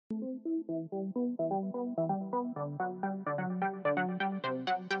Hi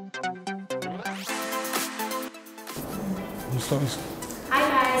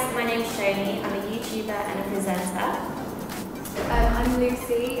guys, my name is Shoni. I'm a YouTuber and a presenter. I'm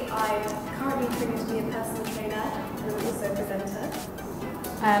Lucy. I'm currently training to be a personal trainer and I'm also a presenter.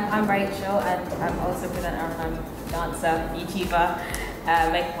 I'm Rachel and I'm also a presenter and I'm a dancer, YouTuber,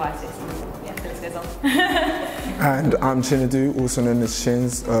 makeup artist. Yeah, the list goes on. And I'm Chinadu, also known as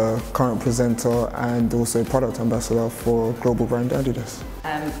Shins, current presenter and also product ambassador for global brand Adidas.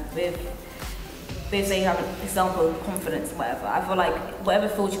 With say you have an example of confidence and whatever, I feel like whatever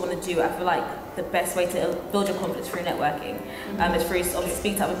field you want to do, I feel like the best way to build your confidence through networking is through obviously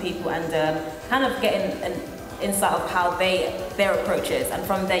speaking to other people and kind of getting an insight of how their approach is, and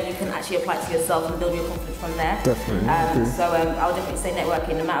from there you can actually apply it to yourself and build your confidence from there. Definitely. So I would definitely say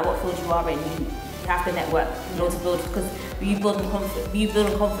networking, no matter what field you are in, you have to network in order to build, because you build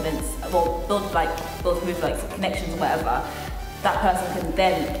confidence, well, build with like connections or whatever. That person can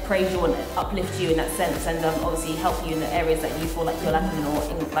then praise you and uplift you in that sense, and obviously help you in the areas that you feel like you're lacking or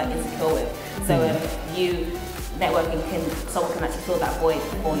insecure with. So networking someone can actually fill that void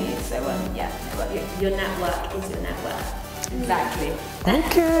for you. So yeah, networking. Your network is your network. Exactly.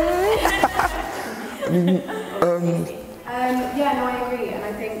 Okay. Yeah, no, I agree, and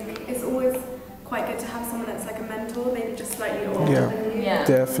I think it's always quite good to have someone that's like a mentor, maybe just slightly older than you. Yeah.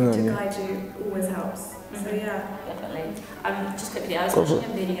 Definitely. To guide you always helps. So yeah. Definitely. Just quickly, I was watching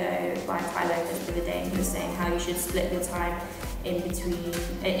a video by Tyler the other day, and he was saying how you should split your time in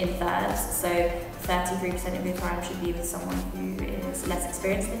thirds. So 33% of your time should be with someone who is less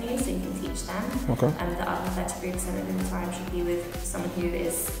experienced than you, so you can teach them. Okay. And the other 33% of your time should be with someone who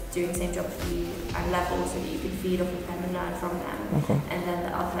is doing the same job as you and level, so that you can feed off of them and learn from them. Okay. And then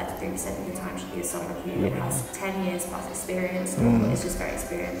the other 33% of your time should be with someone who has 10 years plus experience or is just very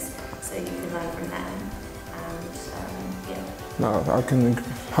experienced, so you can learn from them. No, I can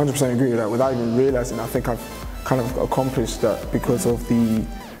 100% agree with that. Without even realizing, I think I've kind of accomplished that because of the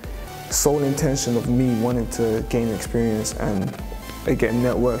sole intention of me wanting to gain experience and again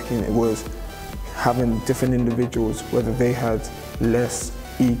networking. It was having different individuals, whether they had less,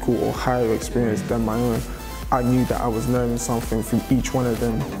 equal or higher experience than my own. I knew that I was learning something from each one of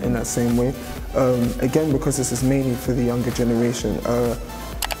them in that same way. Again, because this is mainly for the younger generation,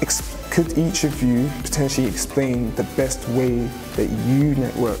 could each of you potentially explain the best way that you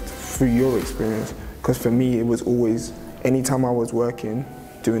networked through your experience? Because for me, it was always, anytime I was working,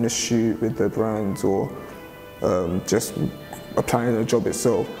 doing a shoot with the brands or just applying a job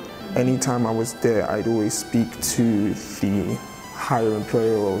itself, anytime I was there, I'd always speak to the higher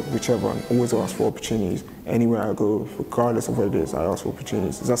employer or whichever, and always ask for opportunities. Anywhere I go, regardless of what it is, I ask for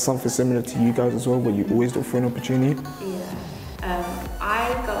opportunities. Is that something similar to you guys as well, where you always look for an opportunity? Yeah.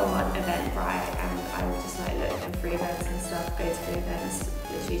 I go on Eventbrite and I would just like look at free events and stuff, go to free events,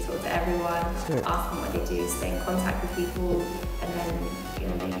 literally talk to everyone, ask them what they do, stay in contact with people, and then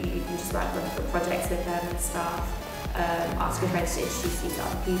maybe you can just work on projects with them and stuff. Ask your friends to introduce you to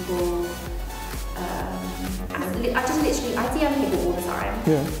other people. I DM people all the time.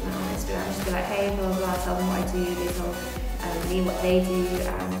 Yeah. I just be like, hey, blah, blah, blah, tell them what I do, they tell me what they do,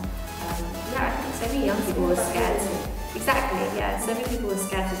 and yeah, I think so many young people are scared to. Exactly, yeah. So many people are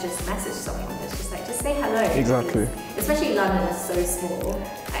scared to just message someone. It's just like, just say hello. Exactly. Especially London is so small.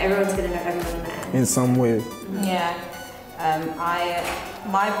 Everyone's going to know everyone there. In some way. Yeah.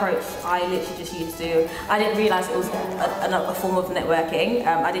 My approach, I literally just used to, I didn't realise it was a form of networking.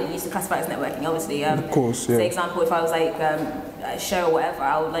 I didn't used to classify it as networking, obviously. Of course, yeah. Say example, if I was like at a show or whatever,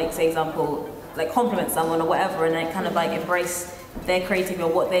 I would like, say example, like compliment someone or whatever, and then kind of like embrace their creativity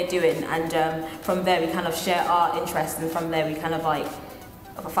or what they're doing, and from there we kind of share our interests, and from there we kind of like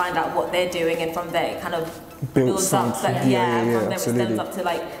find out what they're doing, and from there it kind of builds up. From there absolutely. It stems up to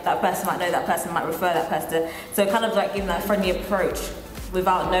like that person might know that person, might refer that person. So kind of like giving that friendly approach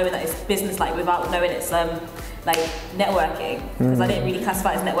without knowing that it's business, like without knowing it's like networking, because I didn't really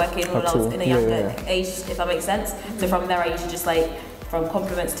classify it as networking when I was in a younger age, if that makes sense. So from there I usually just like, from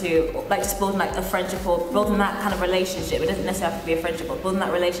compliments to like just building like a friendship or building that kind of relationship. It doesn't necessarily have to be a friendship, but building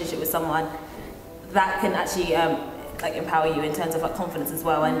that relationship with someone that can actually like empower you in terms of like confidence as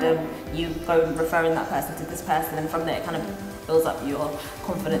well, and you go referring that person to this person, and from there it kind of builds up your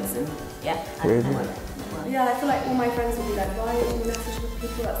confidence and Yeah, I feel like all my friends will be like, why do you message with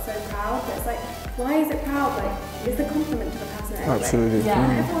people that's so proud? But it's like, why is it proud? Like, it's a compliment to the person anyway. Absolutely. Yeah.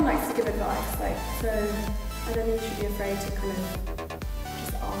 And everyone likes to give advice, like, so I don't think you should be afraid to kind of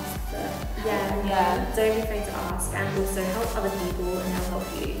just ask Don't be afraid to ask, and also help other people and they'll help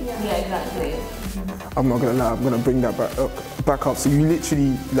you. Yeah, exactly. I'm not gonna lie, I'm gonna bring that back up. So you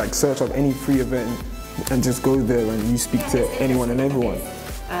literally like search up any free event and just go there and you speak to anyone and everyone.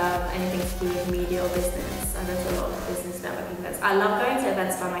 Anything to do with media or business. I go to a lot of business networking events. I love going to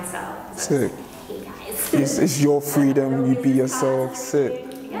events by myself. Sick. Hey guys. It's your freedom, you be yourself. Sick.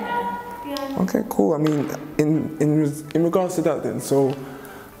 Yeah. Okay, cool. I mean, in regards to that then, so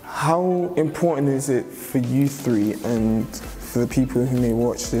how important is it for you three and for the people who may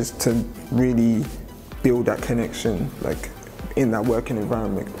watch this to really build that connection, like in that working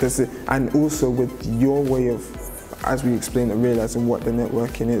environment? Does it, and also with your way of, as we explained, realizing what the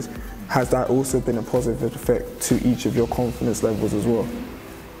networking is, has that also been a positive effect to each of your confidence levels as well?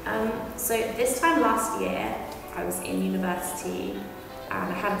 So this time last year, I was in university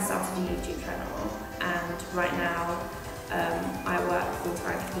and I hadn't started a YouTube channel, and right now I work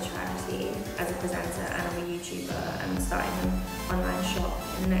full-time for the charity as a presenter, and I'm a YouTuber, and I'm starting an online shop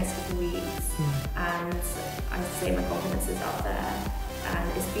in the next couple of weeks, and I say my confidence is up there,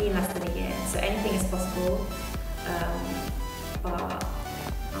 and it's been less than a year, so anything is possible, but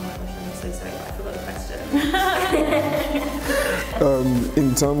oh my gosh, I'm so sorry, but I forgot the question.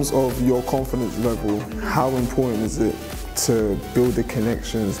 In terms of your confidence level, how important is it to build the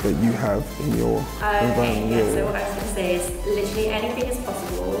connections that you have in your environment? So what I was going to say is literally anything is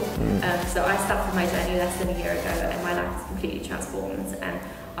possible. So I started my journey less than a year ago, and my life is completely transformed, and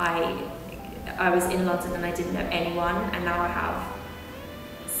I was in London and I didn't know anyone, and now I've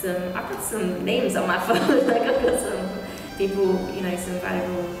got some names on my phone. Like I've got some people, you know, some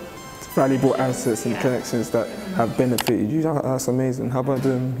valuable assets and connections that have benefited you. That's amazing. How about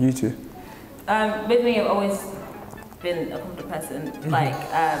you two? With me, I've always been a confident person, like,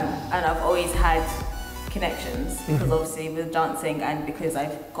 and I've always had connections, because obviously with dancing, and because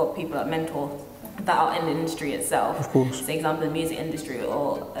I've got people that mentor that are in the industry itself. Of course. For example, the music industry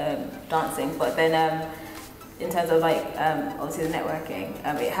or dancing. But then in terms of like obviously the networking,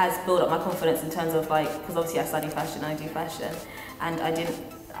 it has built up my confidence in terms of like, because obviously I study fashion, I do fashion, and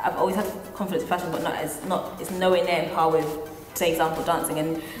I've always had confidence in fashion, but it's nowhere near in par with, say, example, dancing.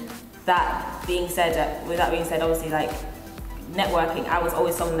 And that being said, obviously, like networking, I was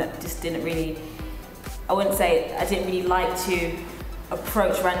always someone that just didn't really, I didn't really like to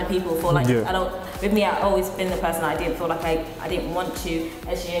approach random people for like, with me, I've always been the person I didn't feel like I didn't want to,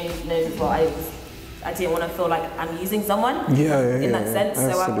 as she knows as well, I didn't want to feel like I'm using someone in that sense.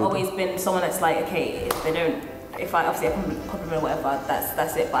 Absolutely. So I've always been someone that's like, okay, if I obviously compliment or whatever,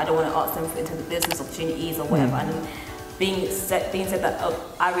 that's it, but I don't want to ask them into the business opportunities or whatever. And being said that,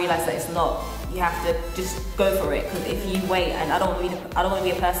 I realised that it's not, you have to just go for it, because if you wait, and I don't want to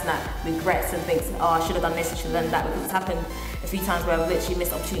be a person that regrets and thinks, oh, I should have done this, I should have done that, because it's happened a few times where I've literally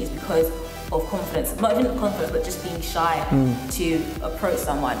missed opportunities because of confidence, not even confidence, but just being shy to approach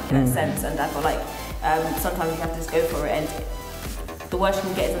someone in that sense. And I feel like sometimes you have to just go for it, and the worst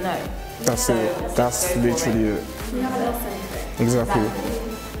you can get is a no. That's literally it. You haven't lost anything. Exactly.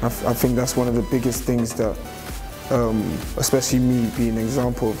 I think that's one of the biggest things that, especially me being an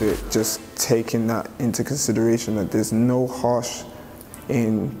example of it, just taking that into consideration, that there's no harsh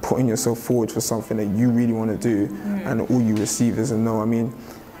in putting yourself forward for something that you really want to do, and all you receive is a no. I mean,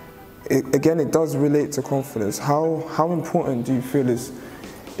 again, it does relate to confidence. How important do you feel is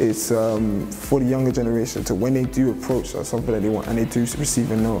for the younger generation to, when they do approach something that they want and they do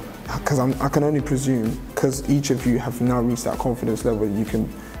receive a no? Because I can only presume, because each of you have now reached that confidence level, you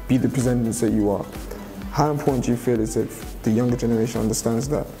can be the presenters that you are. How important do you feel is if the younger generation understands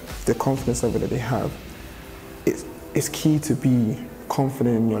that the confidence level that they have, it's key to be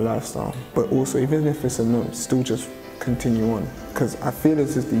confident in your lifestyle, but also even if it's a no, still just continue on? Because I feel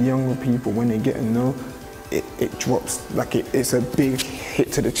as if the younger people, when they get a no, it drops, like it's a big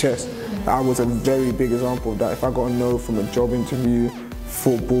hit to the chest. I was a very big example of that. If I got a no from a job interview,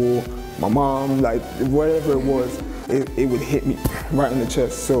 football, my mom, like whatever it was, it would hit me right in the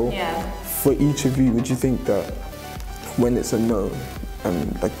chest. So for each of you, would you think that when it's a no,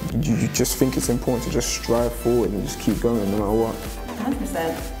 like you just think it's important to just strive forward and just keep going no matter what? 100%.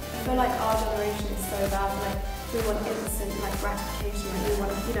 I feel like our generation is so bad, like we want instant like gratification, like we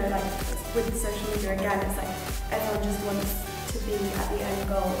want, you know, like with the social media again, it's like everyone just wants to be at the end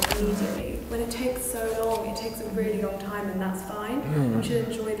goal immediately. When it takes so long, it takes a really long time, and that's fine. You should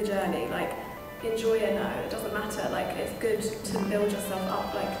enjoy the journey, like enjoy it now, it doesn't matter, like it's good to build yourself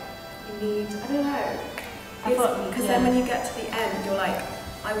up, like you need, I don't know, because then when you get to the end, you're like,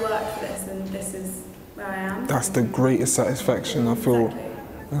 I worked for this and this is where I am. That's the greatest satisfaction, I feel. Exactly.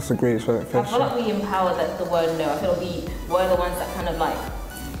 That's the greatest satisfaction. I feel like we empower the word no. I feel like we're the ones that kind of like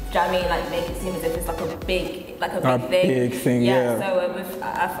do you know what I mean? Like make it seem as if it's like a big thing. Yeah. So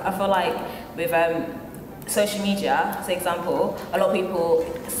I feel like with social media, for example, a lot of people,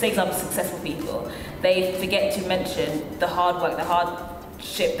 for example, successful people, they forget to mention the hard work, the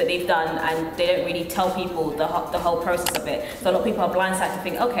hardship that they've done, and they don't really tell people the whole process of it. So a lot of people are blindsided to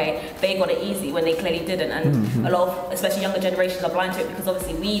think, okay, they got it easy when they clearly didn't, and a lot of, especially younger generations, are blind to it because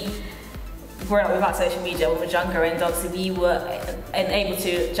obviously we've grown up without social media when we were younger, and obviously we were able to, do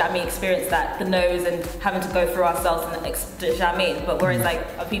you know what I mean, experience that, the no's and having to go through ourselves, and do you know what I mean? But whereas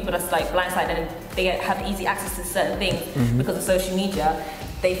like people that's like blindsided and they have easy access to certain things because of social media,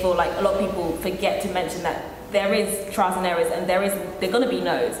 they feel like a lot of people forget to mention that there is trials and errors, and there are going to be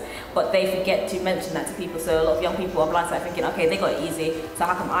no's, but they forget to mention that to people. So a lot of young people are blindsided thinking, okay, they got it easy, so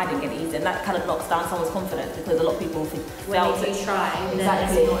how come I didn't get it easy? And that kind of knocks down someone's confidence because a lot of people when they do try,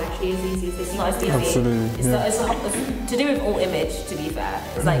 exactly. It's not actually as easy as they think. It's not as easy. Absolutely. It's to do with all image, to be fair.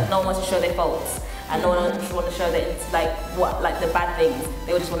 It's like no one wants to show their faults, and no one wants to show that it's like the bad things.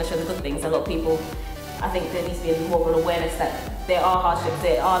 They all just want to show the good things. A lot of people, I think there needs to be more of an awareness that there are hardships,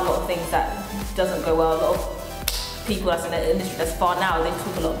 there are a lot of things that doesn't go well. A lot of people that's in the industry that's far now, they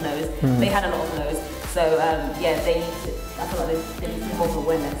took a lot of no's, they had a lot of no's. So they need to, I feel like there needs to be more of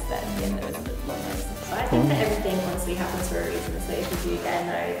awareness that there is a lot of no's. But I think that everything honestly happens for a reason. So if you do get a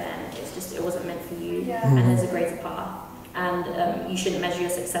no, then it wasn't meant for you, and there's a greater path. And you shouldn't measure your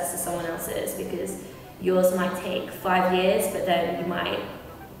success to someone else's, because yours might take 5 years, but then you might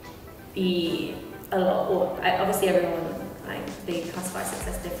be a lot, or obviously everyone, like, they classify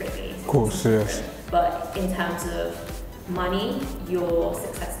success differently. Of course, yes. But in terms of money, your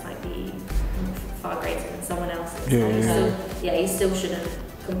success might be far greater than someone else's. You still shouldn't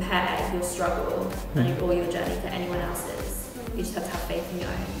compare your struggle or your journey to anyone else's. You just have to have faith in your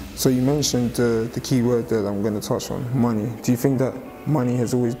own. So you mentioned the key word that I'm going to touch on, money. Do you think that money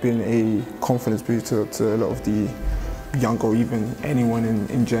has always been a confidence booster to a lot of the young, or even anyone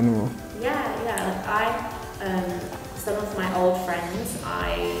in general? Some of my old friends,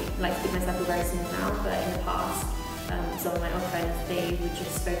 I like to keep myself very small now, but in the past, some of my old friends, they would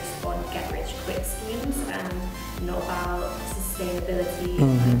just focus on get-rich-quick schemes and not about sustainability,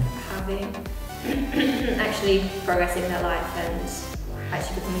 like having, actually progressing their life and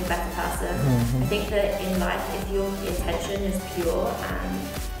actually becoming a better person. I think that in life, if your intention is pure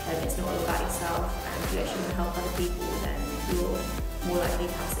and it's not all about yourself, and you actually want to help other people, then you're more likely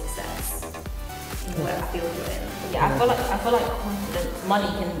to have success in whatever field you're in. Yeah, I feel like confidence, money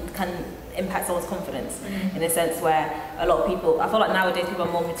can impact someone's confidence in a sense where a lot of people, I feel like nowadays people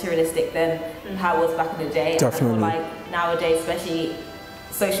are more materialistic than how it was back in the day. Definitely. And I feel like nowadays, especially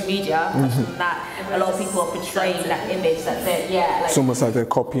social media, that a lot of people are portraying that image that they're, it's almost like they're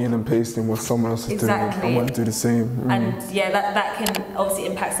copying and pasting what someone else is doing. I want to do the same. And that can obviously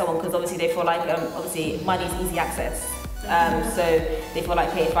impact someone, because obviously they feel like obviously money is easy access. So they feel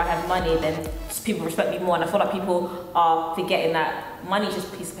like, hey, if I have money, then people respect me more. And I feel like people are forgetting that money is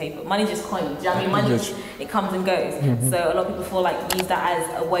just a piece of paper. Money is just coin. Do you know what I mean? Money, it comes and goes. So a lot of people feel like use that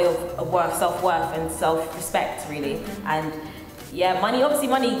as a way of worth, self-worth and self-respect, really. And money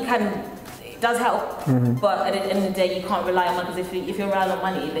does help, but at the end of the day, you can't rely on money, because if you rely on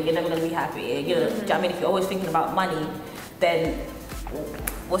money, then you're never going to be happy. Do you know what I mean? If you're always thinking about money, then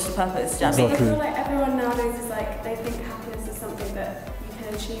what's the purpose? Do you know what I mean? I feel like everyone nowadays is like, they think happiness is something that you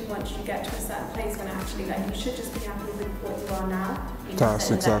can achieve once you get to a certain place, when actually, like, you should just be happy with what you are now.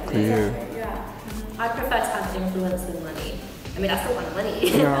 That's exactly it. Yeah. I prefer to have influence than money. I mean, I still want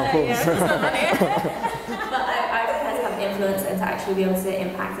money. Yeah, of course. But I prefer to have influence and to actually be able to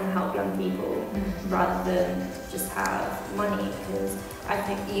impact and help young people rather than just have money, because I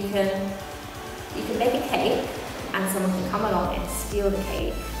think you can make a cake and someone can come along and steal the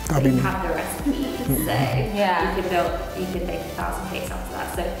cake. You have the recipe, so you can make 1,000 cakes after that.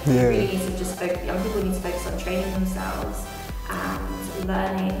 So you really need to just focus. Young people need to focus on training themselves and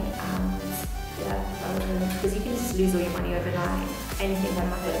learning, and because you can just lose all your money overnight. Anything can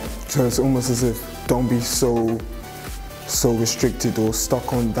happen. So it's almost as if don't be so restricted or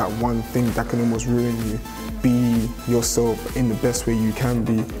stuck on that one thing that can almost ruin you. Be yourself in the best way you can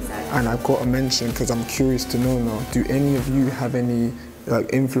be. Exactly. And I've got to mention, because I'm curious to know now, do any of you have any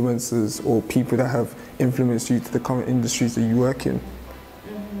influencers or people that have influenced you to the current industries that you work in?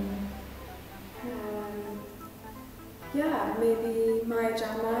 Maybe Maya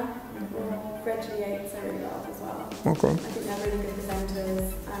Jama or Reggie Yates I really love as well. Okay. I think they're really good presenters.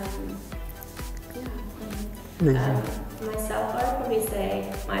 Myself, I would probably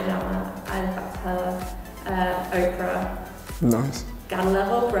say Maya Jama. I look up to her. Oprah. Nice. Gotta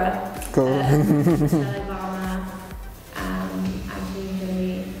love Oprah. Go. Michelle Obama.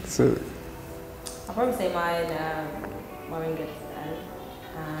 Anthony. So I'll probably say mine, Maureen Good.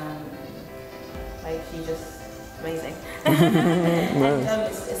 Like, she's just amazing.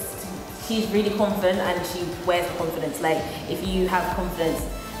 And, she's really confident and she wears the confidence. Like, if you have confidence,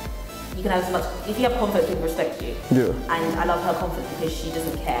 you can have as much, if you have confidence, people respect you. Yeah. And I love her confidence because she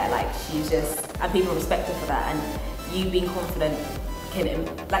doesn't care. Like, she's just, and people respect her for that. And you being confident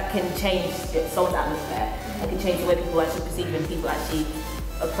can change someone's atmosphere. It can change the way people actually perceive you and people actually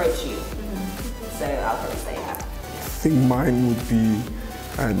approach you. So I'll probably say that. I think mine would be,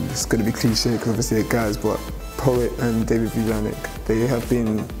 and it's going to be cliche because obviously they're guys, but Poet and David Villanek, they have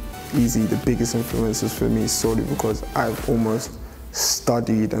been easy the biggest influences for me solely because I've almost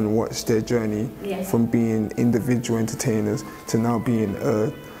studied and watched their journey from being individual entertainers to now being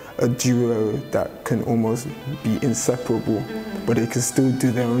a duo that can almost be inseparable, but they can still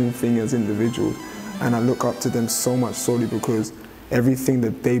do their own thing as individuals. And I look up to them so much solely because everything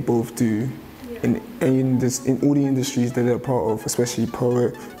that they both do in all the industries that they're part of, especially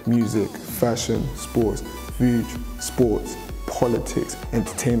Poet, music, fashion, sports, food, sports, politics,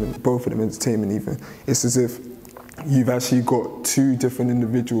 entertainment, both of them entertainment even, it's as if you've actually got two different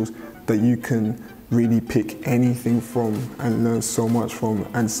individuals that you can really pick anything from and learn so much from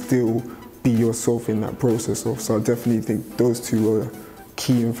and still be yourself in that process of. So I definitely think those two are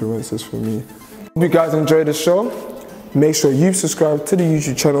key influences for me. Hope you guys enjoyed the show. Make sure you subscribe to the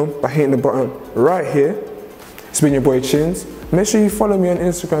YouTube channel by hitting the button right here. It's been your boy Chins. Make sure you follow me on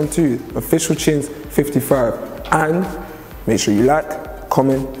Instagram too, officialchins55. And make sure you like,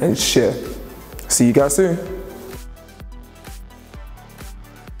 comment and share. See you guys soon.